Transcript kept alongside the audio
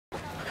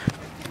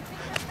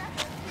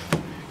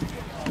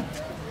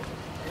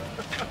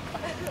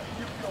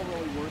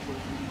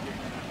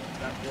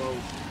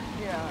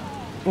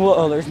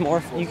Whoa, there's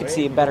more. You can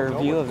see a better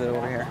view of it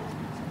over here.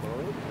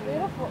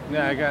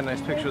 Yeah, I got a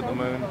nice picture of the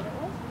moon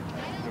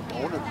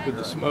with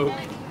the smoke.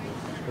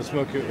 The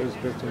smoke it was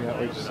drifting that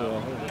way. Just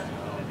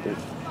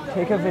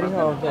take a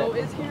video of it. Oh,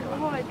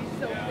 I'd be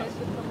so pissed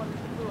if someone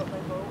blew up my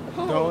boat.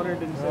 the owner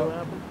didn't say what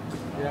happened.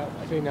 Yeah,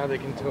 I think now they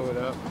can tow it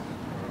up.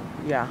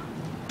 Yeah.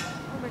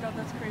 Oh my god,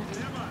 that's crazy.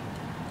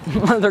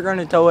 They're going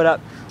to tow it up.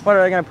 What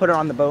are they going to put it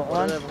on the boat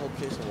launch? They have a whole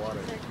case of water.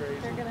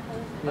 They're gonna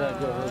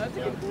hose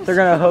it. They're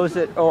going to hose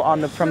it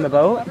from the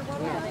boat?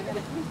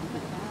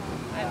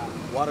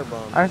 Water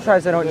bomb. I'm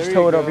surprised they don't just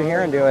tow it over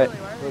here and do it.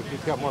 Look, he's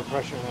got more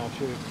pressure now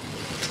too.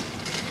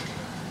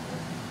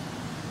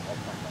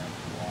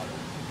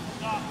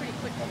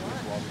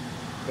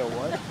 The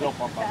what? They'll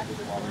pump out this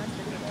water.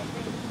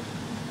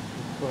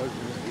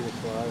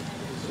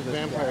 It's a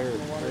vampire.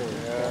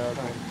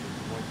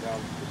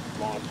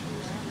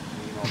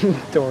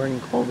 During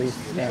Colby's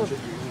stand.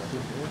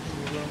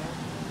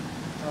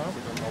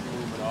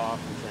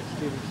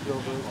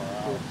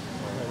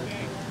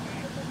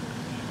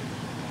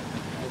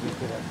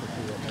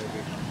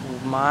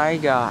 My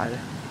God.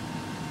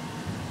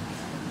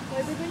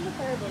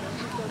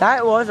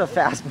 That was a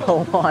fast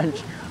boat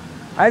launch.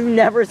 I've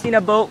never seen a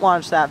boat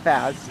launch that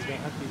fast.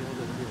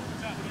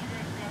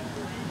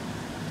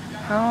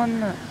 How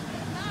on the...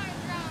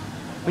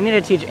 We need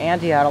to teach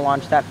Auntie how to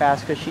launch that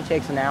fast because she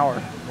takes an hour.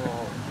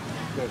 Well,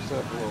 they're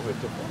set up a little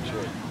bit different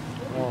shit.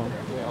 Well,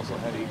 they also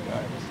had 8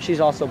 guys. She's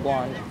also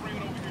blonde.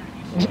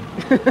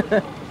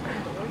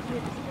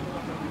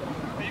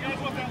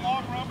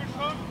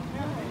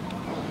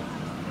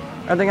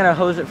 Are they gonna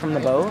hose it from the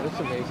boat? It's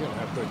amazing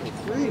how quick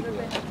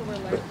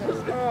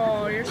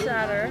Oh, you're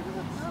sadder.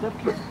 Stuff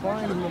keeps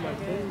flying into my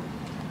face.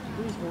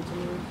 Please hold to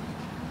me.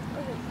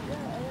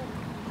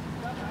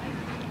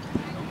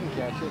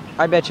 Catch it.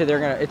 I bet you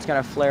it's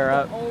gonna flare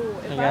up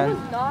again.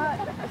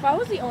 If I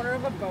was the owner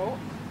of a boat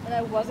and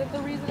I wasn't the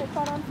reason it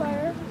caught on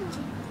fire,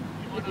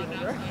 it'd be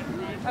over.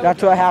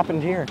 That's what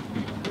happened here.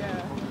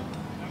 Yeah.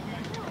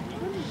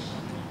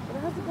 But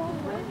it has a ball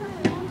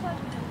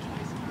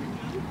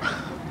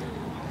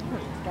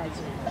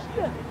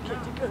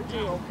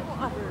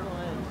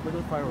Look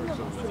at the fireworks.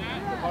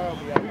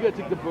 We gotta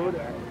take the boat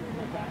out.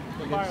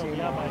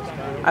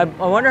 I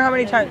wonder how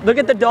many times. Look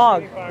at the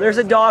dog. There's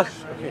a dog.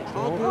 Okay, you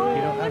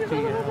don't have to.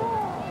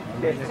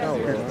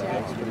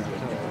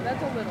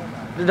 That's a little.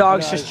 The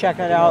dog's just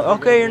checking it out.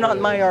 Okay, you're not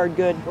in my yard.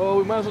 Good. Well,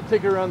 we might as well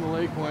take her around the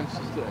lake once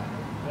just to,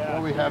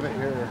 while we have it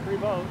here. 3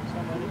 boats,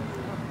 somebody.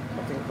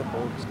 I think the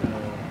boat's gonna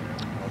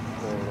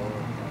float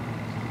over.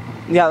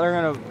 Yeah, they're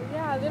gonna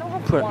Yeah, they don't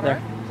have put it water.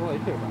 there. Well,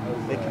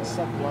 they can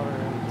suck water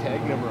and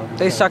tag number on.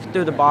 They suck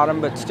through the bottom,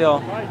 but still.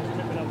 Probably just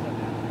tip it upside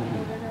down.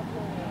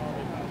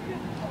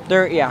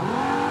 They're yeah.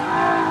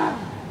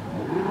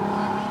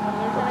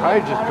 I'll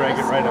probably just drag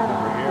it right up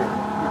over here.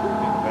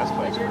 Be the best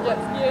place Your for jet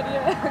it. ski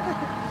idea.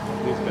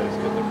 These guys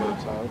get their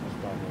boats out.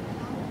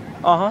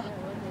 Uh-huh.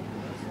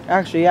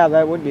 Actually, yeah,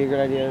 that would be a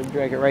good idea to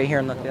drag it right here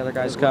and let the other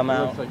guys come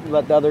out.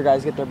 Let the other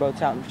guys get their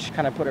boats out and just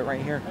kind of put it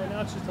right here. Right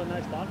now it's just a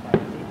nice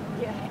bonfire.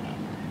 Yeah.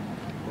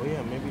 Oh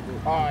yeah, maybe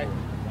the...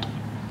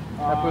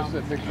 I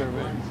posted a picture of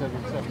it and said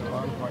it's set the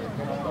bonfire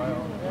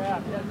style.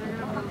 Yeah.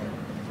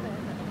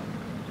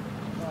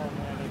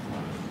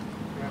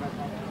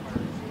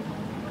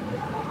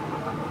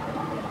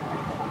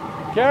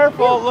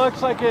 Careful, it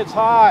looks like it's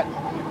hot.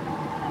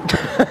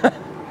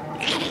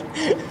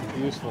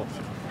 Useful.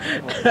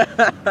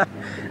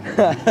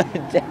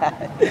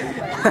 Dad.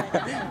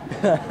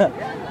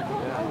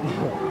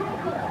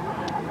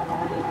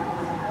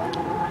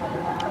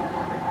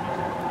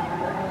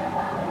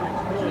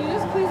 Can you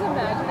just please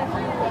imagine if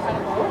you had a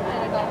boat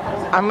and it got on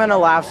fire? I'm gonna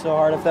laugh so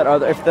hard if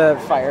the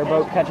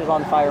fireboat catches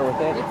on fire with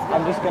it.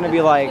 I'm just gonna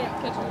be like,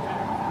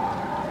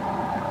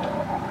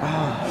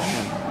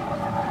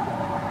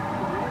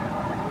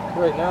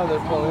 Right now they're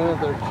pulling in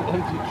their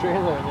empty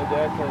trailer and their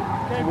dad's like,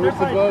 Okay, where's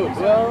the boat?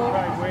 Well,